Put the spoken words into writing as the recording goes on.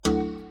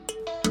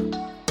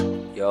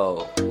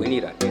Yo, we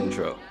need an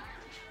intro.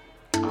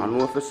 I don't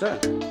know if it's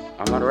that.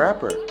 I'm not a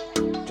rapper.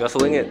 Just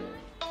wing it.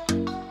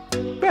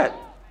 Bet.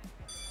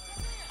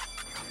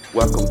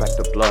 Welcome back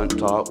to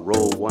BlunTalk.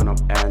 Roll one up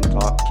and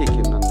talk.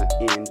 Kicking on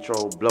the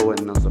intro,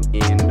 blowing on some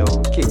endo.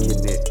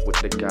 Kicking it with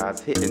the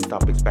guys, hitting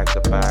topics back to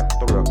back.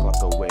 3 o'clock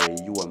away,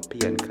 UMP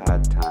and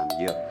card time,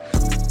 yeah.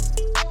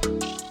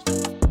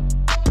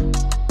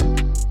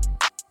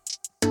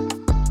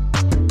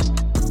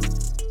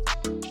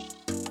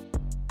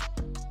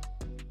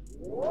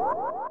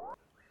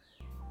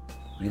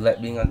 You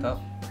like being on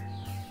top?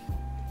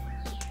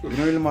 It don't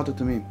really matter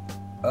to me.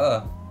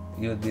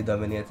 You would be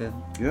dominated.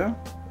 Yeah?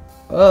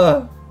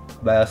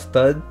 By a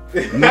stud?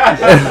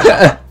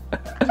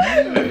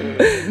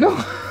 No.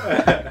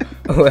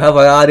 We have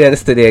an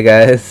audience today,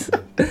 guys.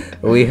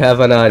 We have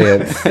an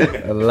audience.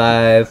 A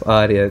live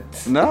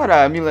audience. No,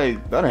 I mean,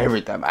 like, not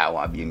every time I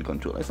want to be in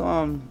control. Like,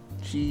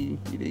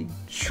 they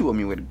show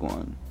me where to go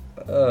on.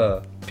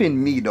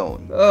 Pin me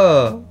down.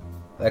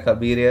 Like a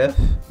BDF?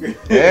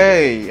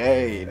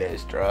 Hey,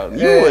 that's strong.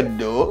 You Hey. would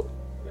do.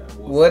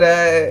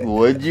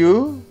 Would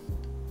you?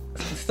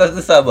 This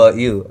is about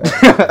you.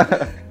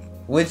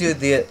 Would you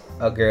date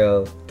a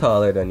girl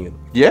taller than you?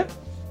 Yeah?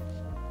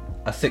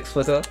 A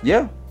 6-footer?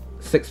 Yeah.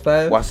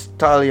 6'5"? Was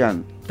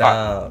stallion.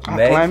 Damn, I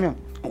Meg? climb you.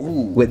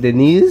 Ooh. With the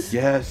knees?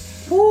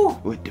 Yes.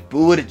 Woo. With the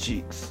booty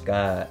cheeks.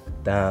 God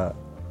damn.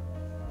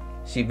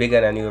 She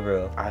bigger than you,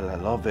 bro. I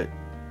love it.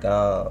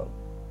 Damn.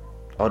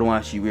 I don't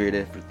want she wear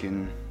that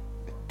freaking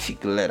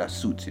thick leather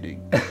suit today.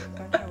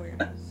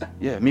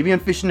 Yeah, maybe in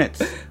fishnets.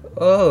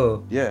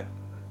 Oh. Yeah.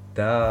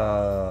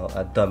 Damn.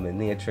 A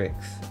dominatrix.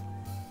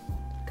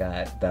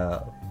 God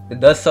damn. It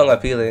does sound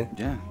appealing.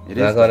 Yeah, it is.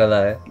 Not gonna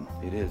lie.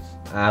 It is.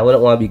 I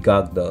wouldn't want to be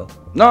gagged though.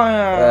 No,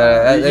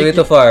 yeah. That's a bit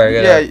too far.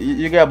 You know? Yeah,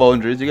 you get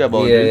boundaries. You get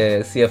boundaries.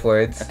 Yeah, safe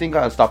words. I think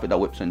I'll stop it at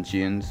whips and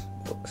chains.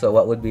 So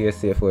what would be your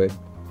safe word?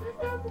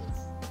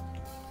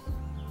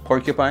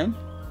 Porcupine?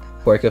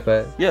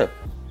 Porcupine? Yeah.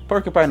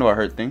 Porcupine no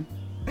hurt thing.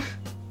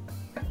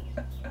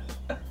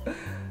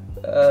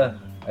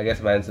 I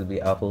guess mine would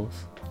be apples.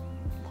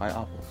 Why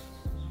apples?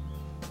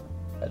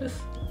 I just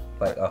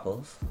like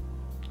apples.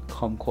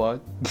 Kumquat.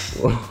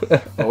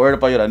 A word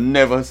about you that I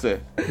never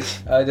say.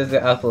 I just say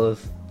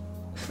apples.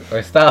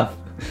 Or stop.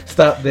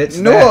 Stop, bitch.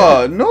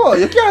 No,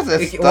 you can't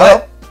say stop.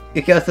 What?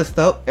 You can't say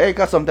stop? Hey,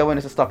 because sometimes when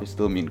it's a stop, it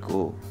still mean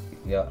cool.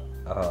 Yeah.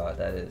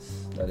 That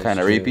is Kind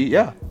of true. rapey,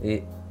 yeah.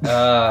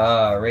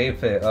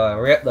 Rape it.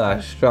 Rape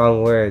that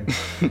strong word.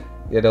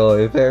 You know,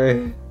 if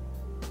very.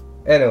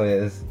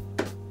 Anyways.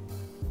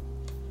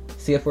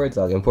 Safe words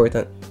are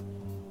important.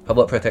 How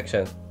about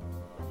protection?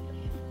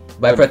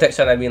 By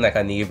protection, I mean like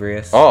a knee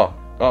brace. Oh.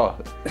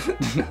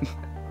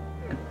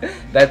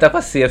 That type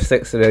of safe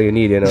sex that you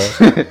need, you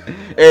know.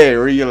 Hey,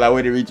 real, like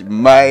when you reach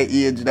my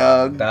age,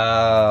 dog.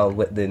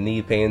 With the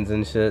knee pains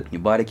and shit.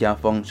 Your body can't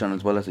function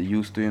as well as it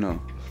used to, you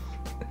know.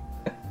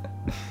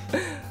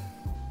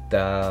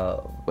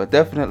 But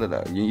definitely,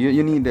 dog,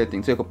 you need that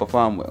thing so you can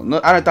perform well.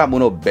 No, I don't talk about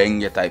no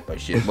bang your type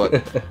of shit, but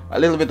a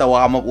little bit of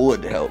warm up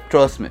would help.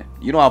 Trust me.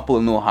 You don't have to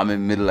pull no hammer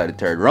in the middle of the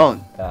 3rd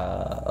round.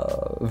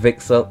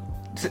 Vicks up.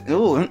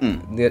 Oh,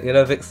 You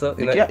know Vicks up?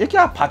 You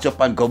can't patch up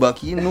and go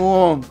back, you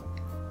know.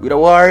 We're the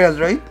Warriors,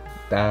 right?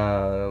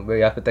 Damn, bro,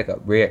 you have to take a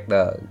break,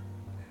 dog.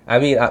 I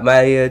mean, at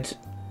my age,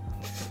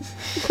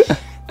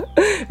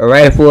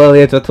 right full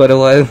age of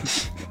 21,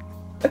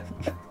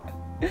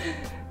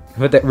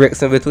 put that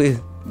breaks in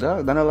between.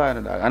 Dog, don't lie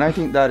to dog. And I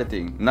think that's the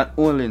thing. Not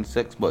only in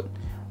sex, but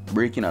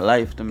breaking a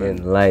life to me.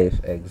 In life,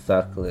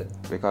 exactly.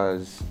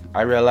 Because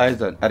I realized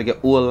that I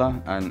get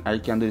older and I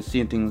can do the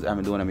same things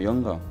I'm doing when I'm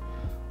younger.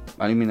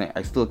 I mean, like,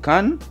 I still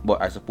can,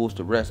 but I'm supposed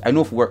to rest. I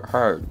know if work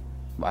hard,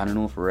 but I don't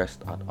know if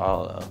rest at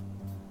all.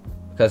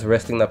 Because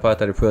resting that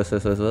part of the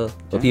process as well.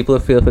 But people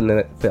feel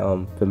to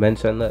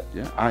mention that.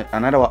 Yeah,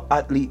 I'm an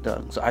athlete,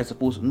 dog, so I'm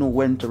supposed to know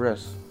when to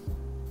rest.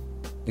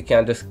 You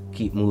can't just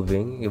keep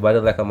moving. Your body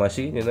like a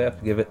machine, you know, you have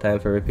to give it time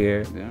for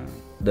repair. Yeah.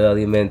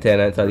 Daily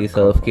maintenance, daily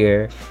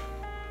self-care.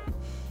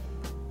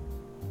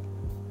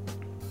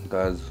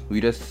 Because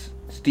we just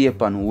stay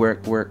up and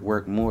work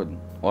mode.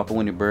 What happen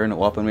when you burn,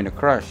 what happen when you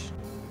crash.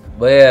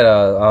 But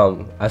yeah,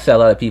 I see a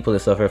lot of people that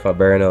suffer from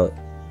burnout,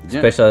 Yeah.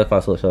 especially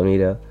on social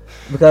media.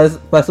 Because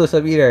by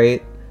social media,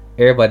 right,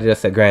 everybody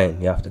just say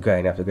grind. You have to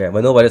grind,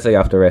 but nobody say you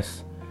have to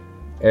rest.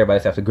 Everybody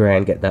just have to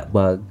grind, get that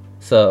bug.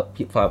 So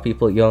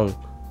people young,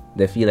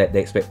 they feel like the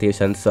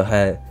expectations so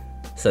high,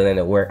 so then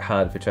they work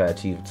hard to try to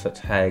achieve such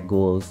high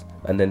goals,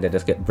 and then they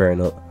just get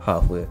burned out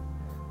halfway.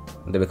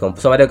 Some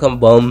of them become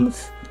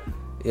bums,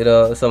 you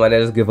know. Some of them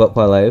just give up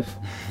on life.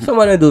 Some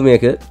of them do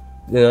make it,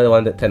 you know, the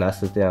one that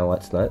tenacity and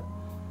what's not.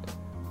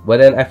 But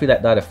then I feel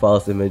like that's a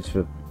false image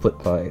for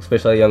put on,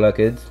 especially younger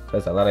kids.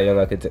 There's a lot of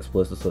younger kids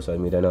exposed to social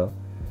media now.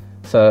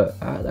 So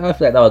I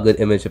feel like that was a good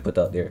image to put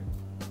out there.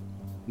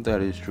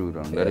 That is true,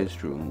 though. That is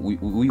true.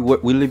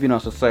 We live in a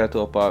society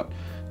apart.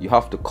 You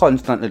have to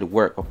constantly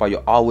work apart.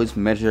 You're always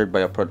measured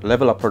by a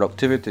level of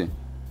productivity,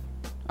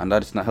 and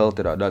that's not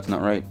healthy. That's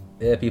not right.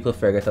 Yeah, people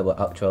forget about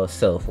actual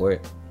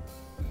self-worth.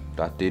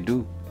 That they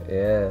do.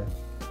 Yeah.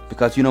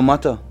 Because you no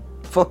matter.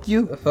 Fuck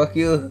you. Fuck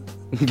you.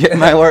 Get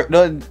my work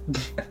done.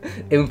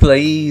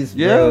 Employees,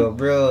 Yeah.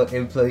 bro.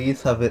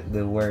 Employees have it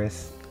the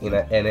worst in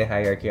any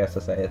hierarchy of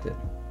society.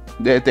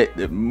 They take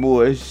the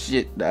more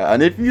shit down.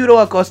 And if you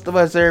don't a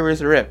customer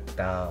service rep,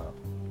 Damn.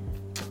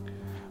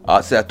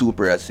 I'll say a 2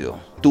 prayers, yo.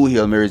 2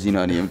 Hail Marys in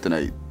our name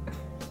tonight.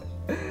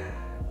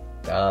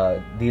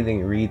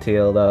 Dealing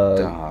retail, dog.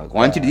 Dog.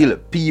 Once you deal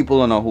with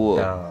people on a whole,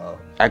 Dog.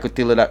 I could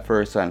tell you that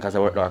first time because I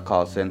worked at a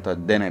call center.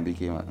 Then I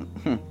became a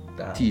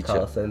Damn, teacher.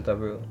 Call center,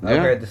 bro. Yeah.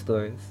 I've heard the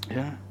stories.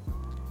 Yeah.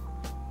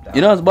 Damn.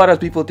 You know as bad as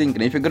people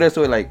thinking. If you go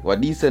so like a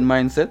decent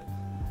mindset,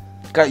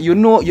 cause you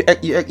know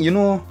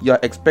you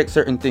expect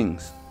certain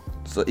things.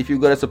 So if you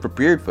got so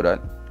prepared for that,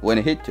 when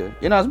it hit you,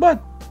 you're not as bad.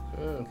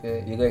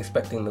 Okay, you're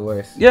expecting the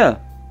worst. Yeah.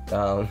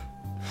 Oh,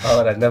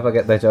 I'd never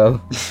get that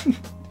job.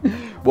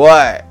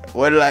 Boy,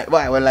 when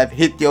life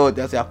hit you,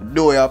 that's what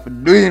you have to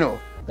do, you know.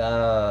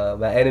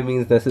 By any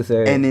means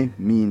necessary. Any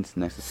means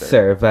necessary.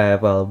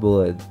 Survival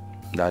mode.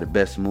 That's the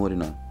best mode, you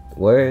know.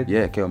 Word?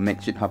 Yeah, can you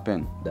make shit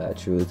happen.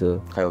 That's true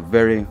too. Cause you're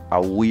very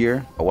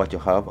aware of what you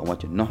have and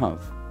what you not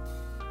have.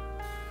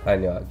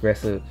 And you're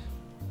aggressive.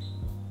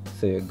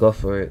 So you go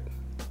for it.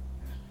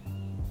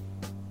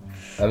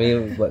 I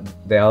mean, but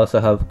they also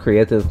have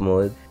creative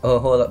mode. Oh,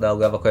 hold up, now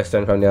we have a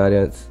question from the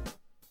audience.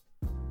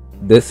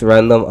 This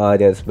random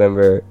audience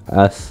member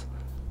asked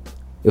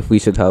if we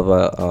should have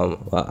a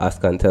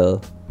ask and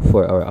tell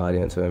for our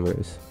audience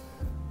members.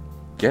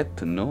 Get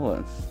to know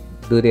us.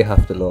 Do they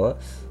have to know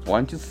us?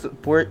 Once you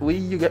support we,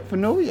 you get to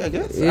know we, I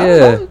guess.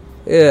 Yeah.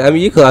 Yeah, I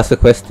mean, you can ask the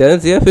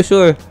questions, yeah, for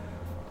sure.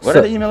 What So-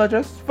 are the email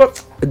address? Fuck.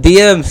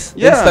 DMs,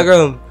 Yeah.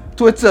 Instagram,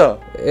 Twitter.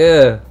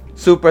 yeah.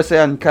 Super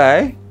Saiyan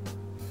Kai.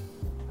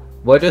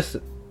 But just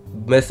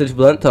message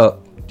BlunTalk,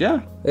 Yeah.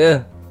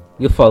 yeah.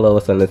 You follow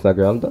us on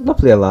Instagram. Don't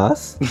play a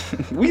last.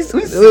 We We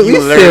see still you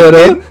though.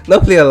 learning.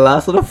 Don't play a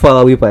last. So don't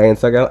follow we by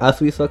Instagram. Ask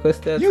we some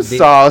questions. You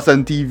saw us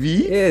on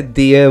TV. Yeah,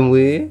 DM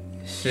we.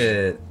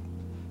 Shit.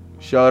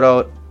 Shout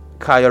out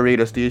Kaya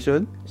Radio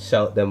Station.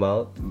 Shout them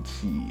out.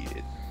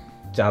 Shit.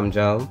 Jam.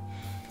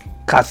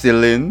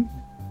 Cassilin.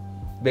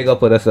 Big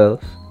up on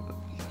yourself.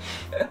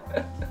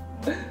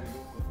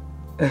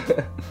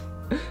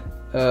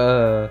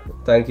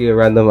 Thank you,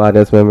 random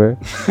audience member.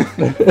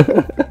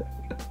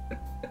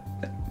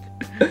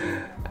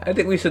 I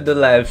think we should do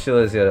live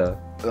shows, you know.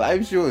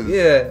 Live shows.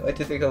 Yeah, what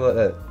you think about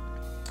that?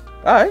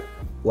 Alright.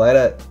 Why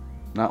that?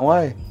 Not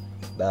why.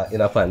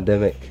 In a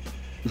pandemic.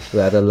 We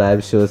had a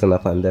live shows in a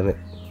pandemic.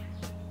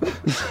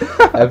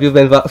 Have you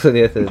been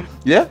vaccinated?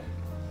 Yeah.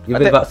 You've I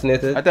been think-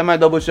 vaccinated? I take my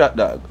double shot,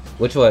 dog.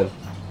 Which one?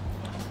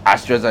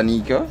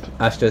 AstraZeneca.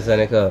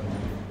 AstraZeneca.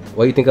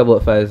 What do you think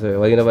about Pfizer?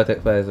 Why you never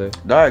take Pfizer?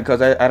 Dog,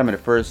 because I had him in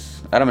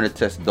the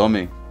test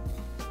dummy.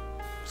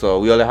 So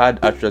we only had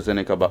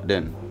AstraZeneca back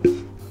then.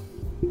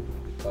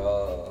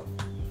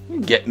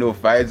 Get no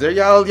Pfizer.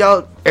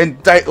 Y'all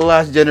entitled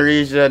last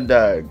generation,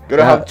 dog.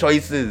 Gonna have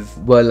choices.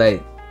 But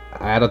like,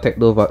 I don't take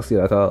no vaccine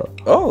at all.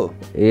 Oh.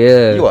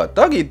 Yeah. You are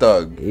thuggy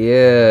thug.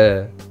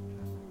 Yeah.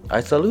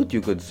 I salute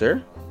you, good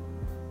sir.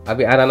 I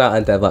mean, I'm not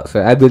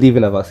anti-vaxxer. I believe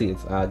in the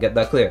vaccines. Get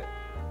that clear.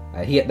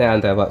 I hate the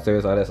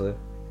anti-vaxxers, honestly.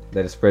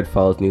 They just spread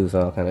false news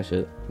and all kind of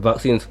shit.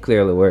 Vaccines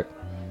clearly work.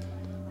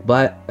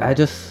 But I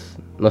just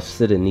not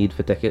see the need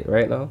for take it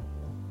right now.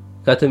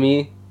 Cause to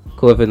me,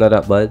 COVID not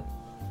that bad.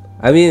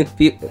 I mean,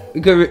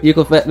 you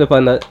could fight me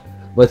upon that.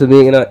 But to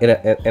me, it not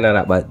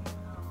that bad.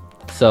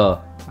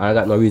 So, I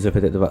got no reason for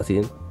take the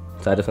vaccine.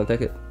 So I just don't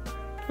take it.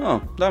 Oh,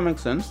 that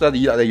makes sense. That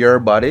your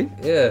body,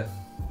 Yeah.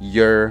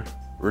 your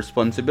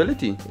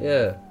responsibility.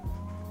 Yeah.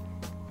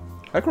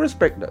 I can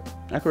respect that.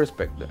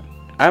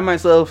 I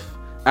myself,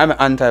 I'm an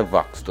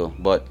anti-vax too,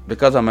 but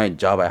because of my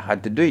job, I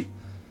had to do it.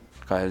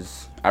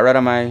 Because I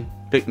rather my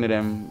picnic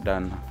them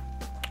than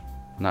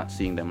not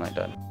seeing them like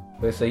that.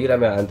 Wait, so you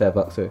not an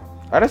anti-vaxxer?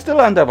 I'm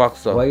still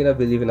anti-vax though. Why you not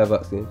believe in the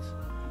vaccines?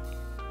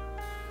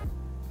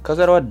 Because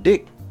I don't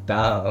dick.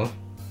 Damn.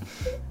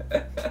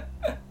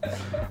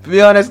 To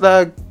be honest,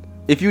 dog,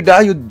 if you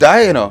die, you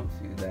die, you know.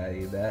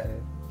 You die.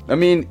 I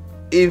mean,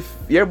 if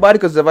your body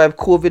could survive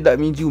COVID, that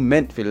means you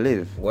meant to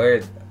live.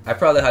 Word. I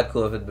probably had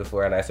COVID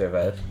before and I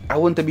survived. I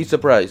wouldn't be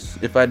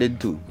surprised if I did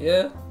too.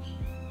 Yeah.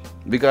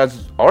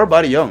 Because our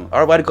body young.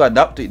 Our body could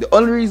adapt to it. The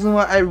only reason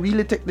why I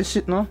really take this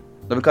shit now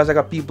is because I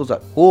got people's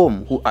at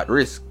home who at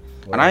risk.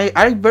 Wow. And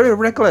I very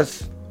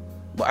reckless.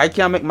 But I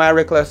can't make my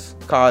reckless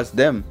cause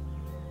them.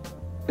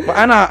 But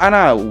I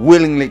not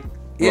willingly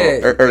Yeah,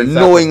 or exactly.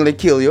 knowingly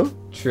kill you.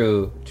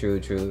 True.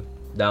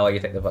 That's why you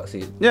take the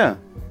vaccine. Yeah.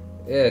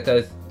 Yeah,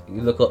 because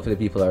you look out for the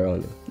people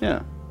around you.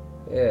 Yeah.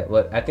 Yeah,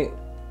 but I think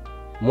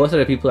most of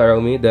the people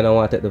around me, they don't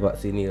want to take the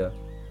vaccine either.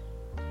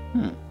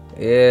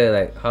 Yeah,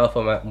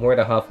 like more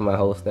than half of my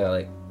house now,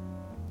 like,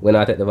 when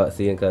I take the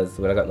vaccine because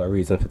when I got no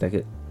reason to take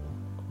it.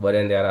 But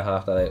then the other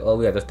half, they're like, oh,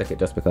 we just take it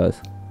just because.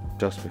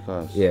 Just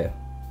because. Yeah.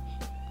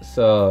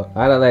 So,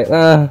 I'm like,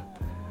 I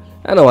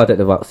don't want to take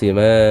the vaccine,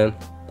 man.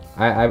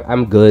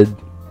 I'm good.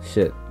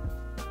 Shit.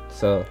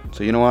 So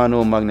you know I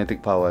know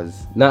magnetic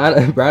powers. I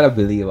don't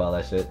believe all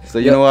that shit. So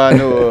you know I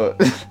know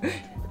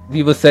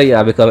people say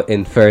you become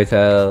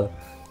infertile.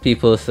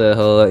 People say,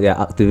 oh,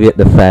 yeah, activate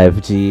the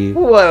 5G.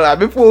 Well,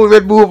 before we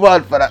move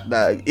on for that,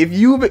 dog, if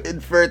you be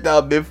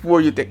infertile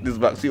before you take this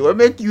vaccine, what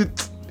make you...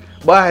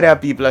 Why are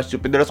people are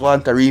stupid? They just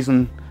want a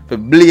reason to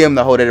blame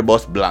the how they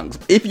bust blanks.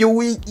 If you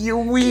weak, you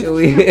weak.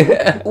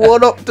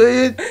 What up to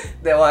it?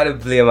 They want to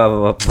blame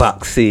a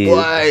vaccine.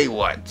 Why?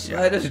 Watch.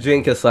 I just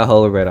drink a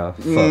whole red off.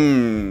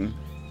 Hmm.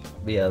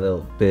 Be a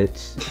little bitch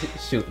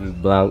shooting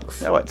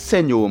blanks. Yeah, what?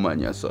 Send your woman,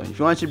 yeah, son. If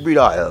you want your breed,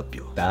 I'll help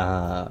you.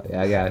 Nah,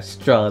 yeah, I got a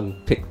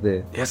strong pick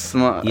there. Yes,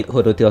 man. Eat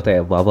hodo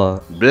tiote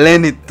baba.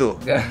 Blend it too.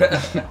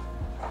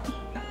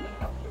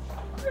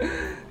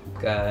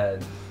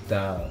 God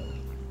damn.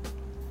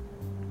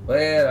 But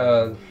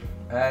yeah,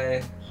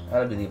 I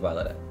don't believe all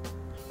of that.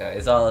 Yeah,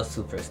 it's all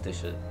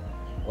superstition.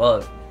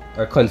 Well,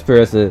 or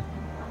conspiracy.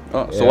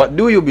 Oh, so what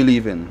do you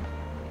believe in?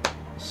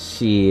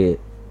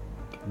 Shit.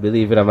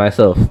 Believe it in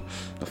myself.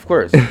 Of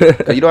course.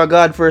 'Cause you know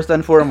God first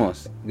and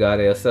foremost. God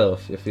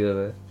yourself, you feel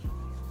me?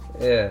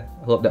 Yeah.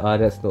 I hope the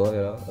audience know,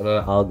 you know. I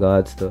know all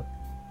gods too.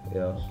 You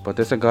know. But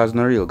they say God's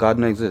not real. God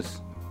no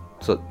exists.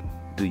 So,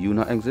 do you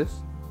not exist?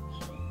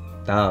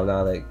 Now,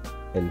 like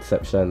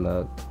Inception.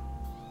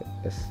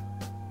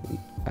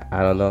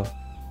 I don't know.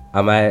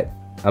 Am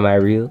I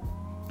real?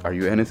 Are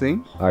you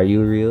anything? Are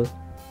you real?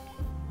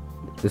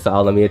 This is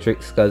all a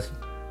matrix, cause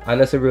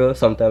honestly, bro,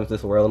 sometimes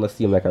this world must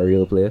seem like a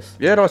real place.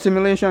 Yeah, that's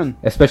simulation.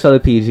 Especially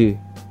PG.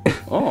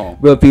 Oh.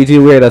 Bro, PG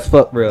weird as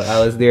fuck, bro.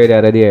 I was there the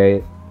other day,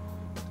 right?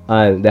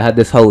 And they had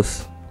this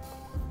house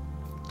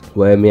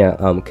where me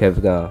and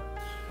Kev gonna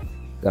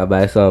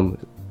buy some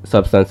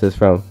substances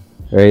from,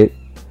 right?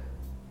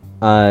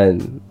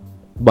 And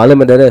Bali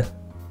me did it.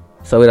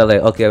 So we were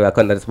like, okay, we're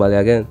going to this Bali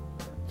again.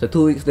 So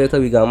 2 weeks later,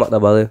 we got the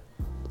Bali.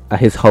 And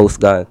his house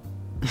gone.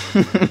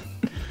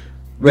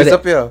 Bro,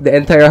 Disappear. the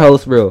entire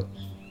house, bro.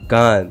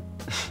 Gone.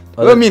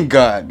 What do you mean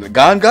gone?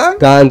 Gone?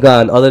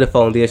 Gone. All of the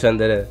foundation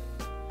did it.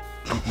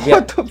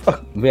 What the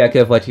fuck? Me and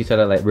Kev watch each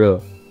other like,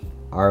 bro,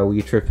 are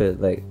we tripping?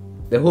 Like,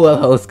 the whole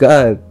house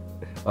gone.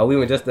 Or we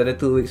were just there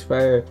 2 weeks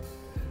prior.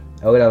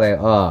 And we were like,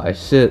 oh,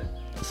 shit.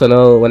 So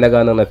now, when I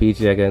got on a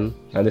PG again,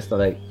 I just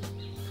like,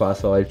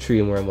 fast forward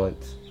 3 more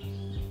months.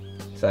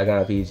 So I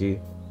got a PG.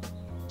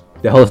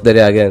 The house did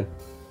it again.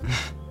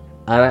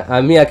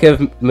 and me and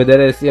Kev, me did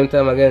it at the same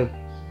time again.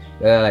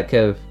 And I like,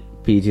 Kev,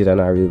 PG that's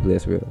not a real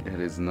place, bro. It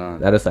is not.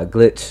 That is a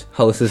glitch.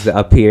 Houses that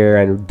appear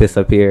and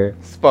disappear.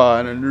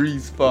 Spawn and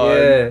respawn.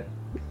 Yeah.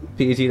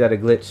 PG that a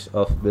glitch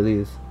of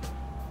Belize.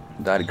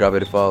 That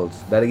Gravity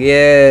Falls. That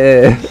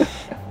yeah.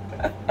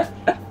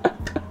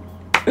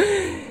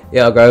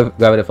 Yeah,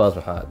 Gravity Falls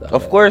was hot.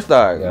 Of course,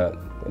 dog. Yeah.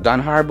 Dan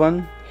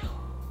Harbin.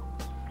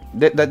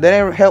 They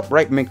help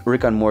write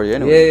Rick and Morty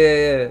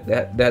anyway.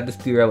 Yeah. They had this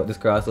theory about this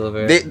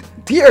crossover.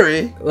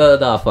 Theory? Well,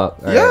 nah, fuck.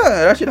 All Yeah, right.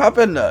 that shit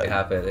happened. It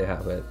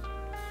happened.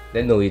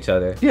 They know each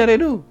other. Yeah, they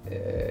do.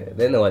 Yeah,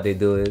 they know what they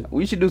do.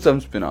 We should do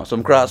some spin-offs,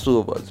 some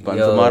crossovers, and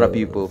some other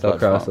people. Some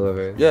platform.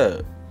 crossovers.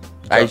 Yeah.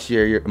 I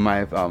share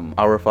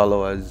our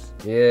followers.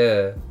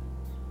 Yeah.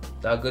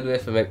 That's a good way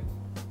to make,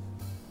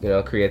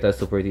 creators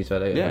support each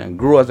other. Yeah,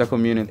 grow as a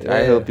community. Yeah. I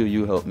help you,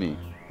 you help me.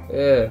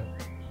 Yeah.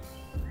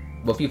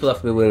 But people have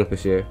to be willing to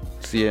share.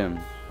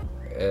 CM.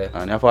 Yeah.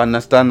 And you have to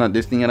understand that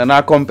this thing is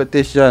not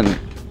competition.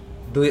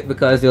 Do it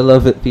because you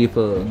love it,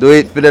 people. Do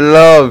it for the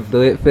love.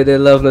 Do it for the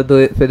love, not do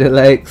it for the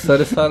likes. So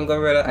the song go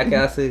right, I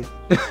can't sing.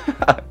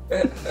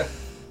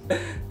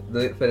 Do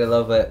it for the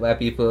love, by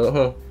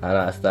people. I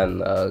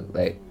understand.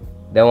 Like,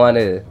 they want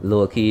to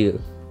low key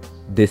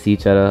diss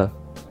each other.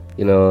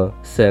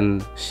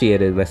 Send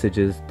shaded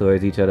messages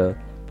towards each other.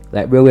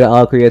 Like, bro, we're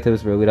all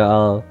creatives, bro.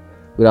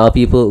 We're all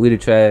people. We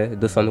try to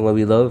do something what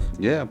we love.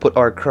 Yeah, put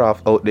our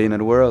craft out there in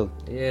the world.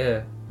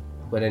 Yeah.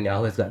 But then you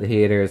always got the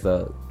haters.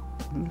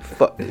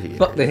 Fuck the haters.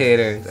 Fuck the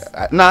haters.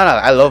 No,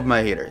 I love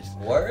my haters.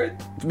 Word?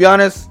 To be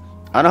honest,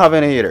 I don't have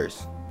any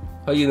haters.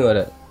 How you know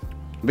that?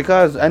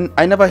 Because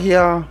I never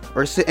hear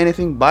or say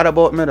anything bad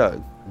about me,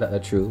 dog.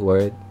 That's true.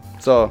 Word.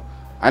 So,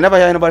 I never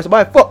hear anybody say,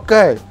 boy, fuck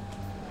guy.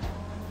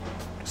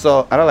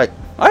 So, I don't like,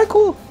 alright,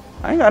 cool.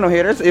 I ain't got no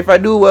haters. If I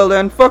do well,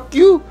 then fuck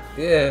you.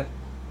 Yeah.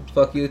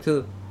 Fuck you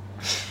too.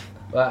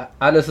 But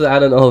honestly, I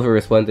don't know how to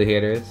respond to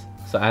haters.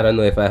 So I don't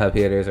know if I have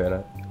haters or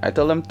not. I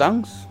tell them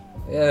thanks.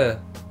 Yeah.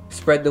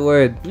 Spread the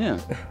word. Yeah.